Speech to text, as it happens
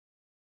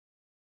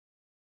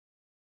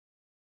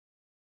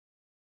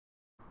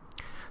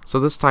So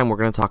this time we're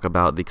going to talk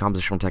about the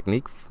compositional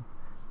technique,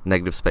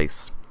 negative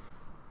space.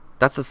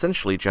 That's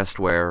essentially just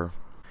where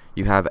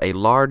you have a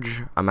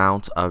large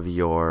amount of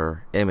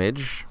your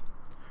image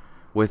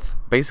with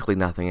basically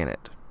nothing in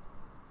it.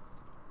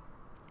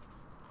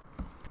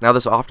 Now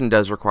this often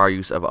does require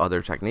use of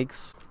other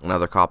techniques and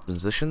other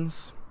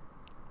compositions.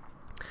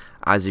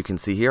 As you can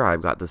see here,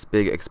 I've got this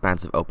big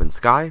expansive open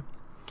sky,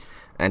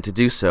 and to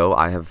do so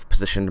I have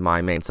positioned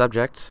my main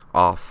subject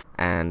off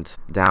and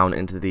down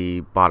into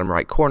the bottom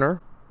right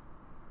corner.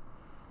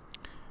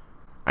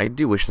 I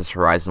do wish this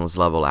horizon was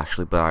level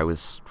actually, but I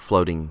was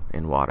floating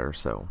in water,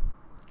 so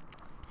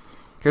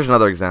here's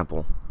another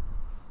example.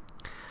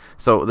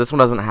 So this one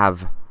doesn't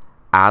have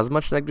as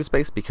much negative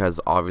space because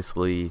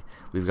obviously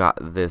we've got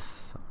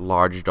this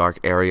large dark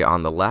area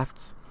on the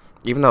left.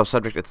 Even though the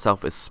subject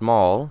itself is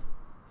small,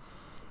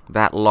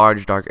 that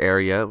large dark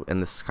area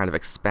and this kind of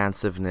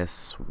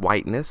expansiveness,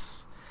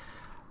 whiteness,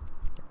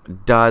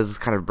 does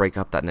kind of break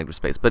up that negative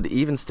space. But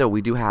even still,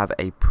 we do have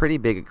a pretty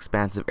big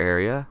expansive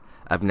area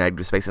of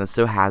negative space, and it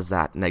still has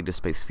that negative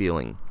space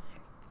feeling.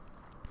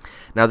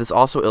 Now this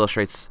also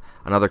illustrates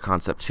another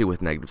concept too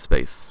with negative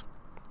space.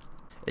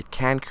 It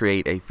can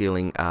create a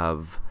feeling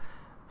of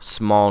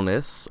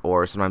smallness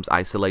or sometimes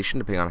isolation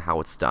depending on how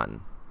it's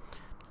done.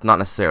 It's not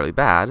necessarily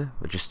bad,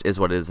 it just is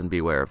what it is, and be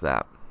aware of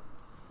that.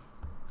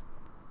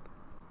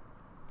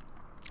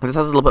 This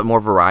has a little bit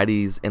more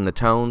varieties in the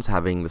tones,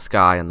 having the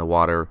sky and the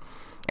water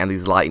and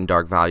these light and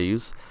dark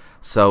values.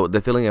 So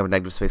the feeling of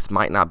negative space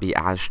might not be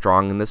as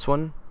strong in this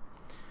one,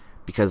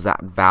 because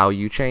that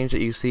value change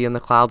that you see in the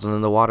clouds and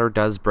in the water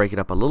does break it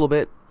up a little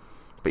bit,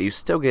 but you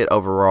still get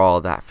overall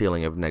that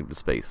feeling of negative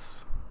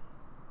space.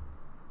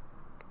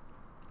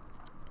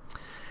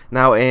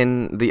 Now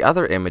in the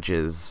other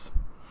images,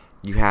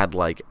 you had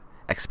like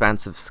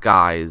expansive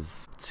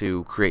skies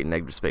to create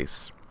negative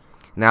space.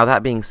 Now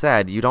that being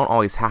said, you don't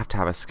always have to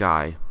have a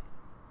sky.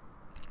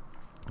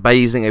 By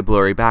using a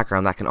blurry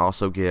background, that can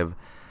also give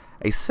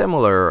a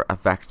similar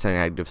effect to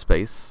negative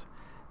space.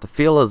 The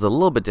feel is a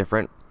little bit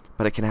different,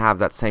 but it can have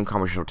that same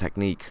compositional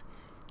technique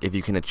if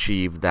you can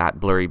achieve that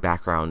blurry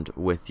background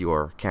with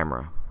your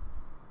camera.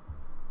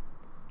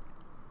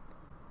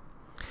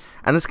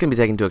 And this can be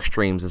taken to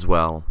extremes as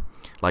well,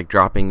 like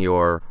dropping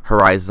your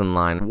horizon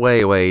line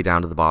way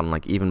down to the bottom,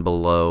 like even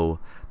below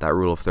that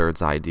rule of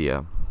thirds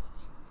idea.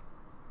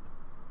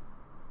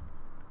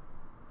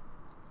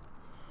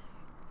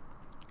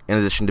 In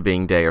addition to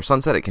being day or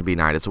sunset, it can be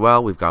night as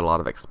well. We've got a lot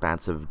of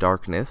expansive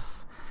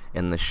darkness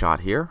in this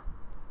shot here.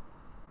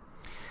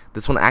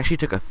 This one actually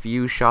took a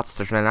few shots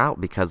to turn it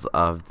out because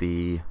of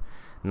the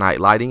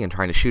night lighting and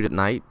trying to shoot at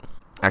night.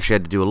 Actually, I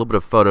had to do a little bit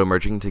of photo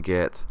merging to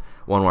get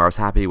one where I was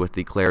happy with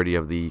the clarity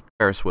of the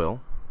Ferris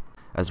wheel,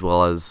 as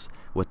well as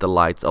with the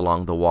lights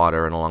along the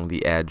water and along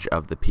the edge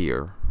of the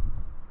pier.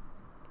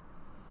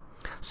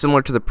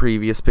 Similar to the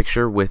previous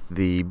picture with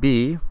the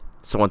bee,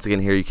 so once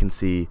again here you can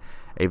see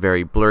a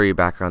very blurry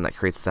background that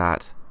creates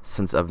that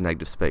sense of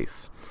negative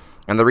space.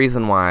 And the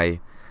reason why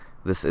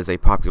this is a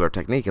popular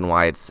technique and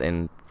why it's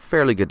in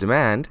fairly good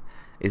demand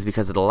is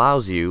because it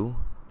allows you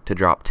to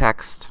drop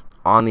text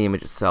on the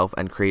image itself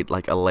and create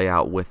like a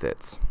layout with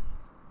it.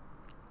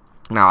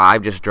 Now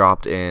I've just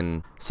dropped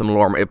in some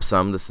lorem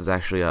ipsum. This is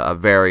actually a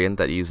variant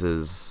that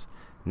uses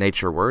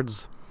nature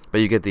words,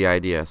 but you get the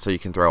idea. So you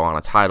can throw on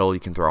a title, you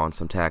can throw on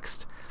some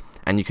text,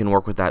 and you can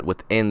work with that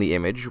within the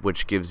image,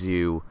 which gives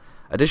you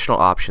additional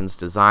options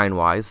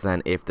design-wise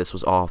than if this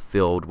was all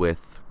filled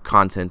with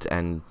content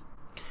and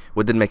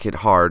would then make it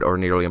hard or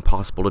nearly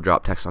impossible to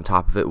drop text on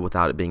top of it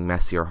without it being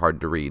messy or hard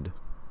to read.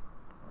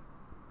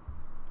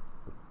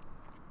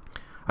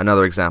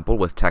 Another example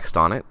with text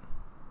on it.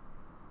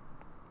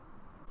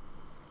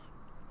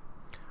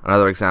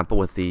 Another example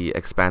with the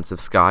expansive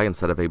sky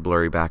instead of a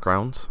blurry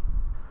background.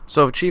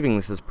 So achieving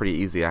this is pretty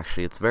easy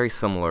actually. It's very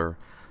similar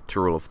to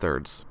rule of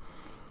thirds.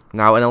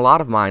 Now in a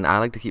lot of mine, I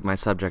like to keep my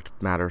subject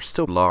matter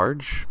still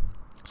large,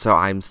 so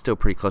I'm still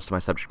pretty close to my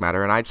subject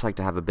matter, and I just like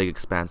to have a big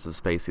expansive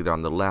space either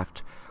on the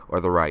left or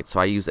the right,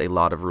 so I use a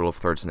lot of rule of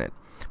thirds in it.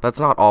 But that's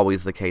not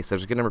always the case.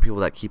 There's a good number of people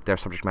that keep their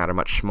subject matter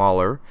much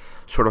smaller,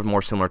 sort of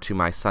more similar to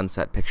my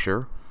sunset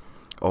picture,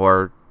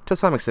 or to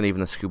some extent even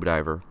the scuba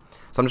diver.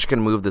 So I'm just going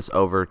to move this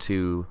over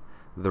to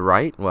the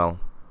right, well,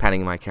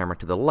 panning my camera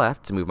to the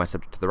left to move my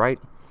subject to the right,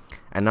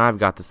 and now I've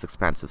got this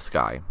expansive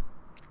sky.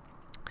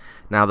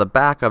 Now the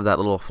back of that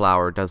little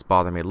flower does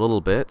bother me a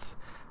little bit,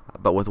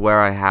 but with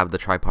where I have the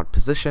tripod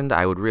positioned,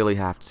 I would really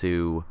have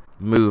to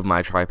move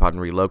my tripod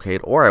and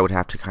relocate, or I would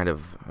have to kind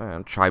of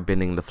try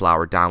bending the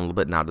flower down a little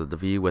bit and out of the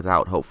view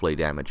without hopefully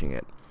damaging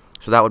it.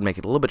 So that would make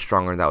it a little bit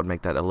stronger, and that would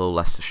make that a little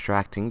less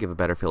distracting, give a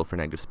better feel for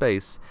negative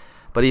space,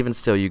 but even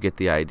still you get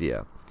the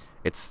idea.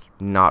 It's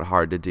not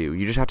hard to do.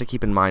 You just have to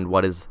keep in mind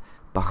what is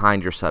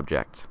behind your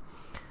subject.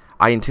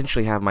 I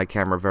intentionally have my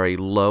camera very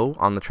low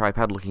on the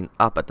tripod looking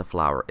up at the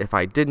flower. If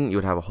I didn't, you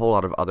would have a whole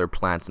lot of other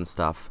plants and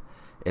stuff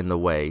in the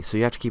way. So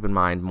you have to keep in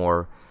mind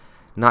more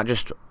not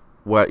just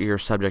what your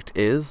subject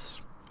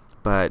is,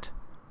 but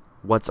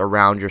what's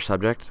around your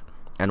subject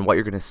and what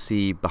you're going to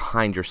see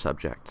behind your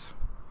subject.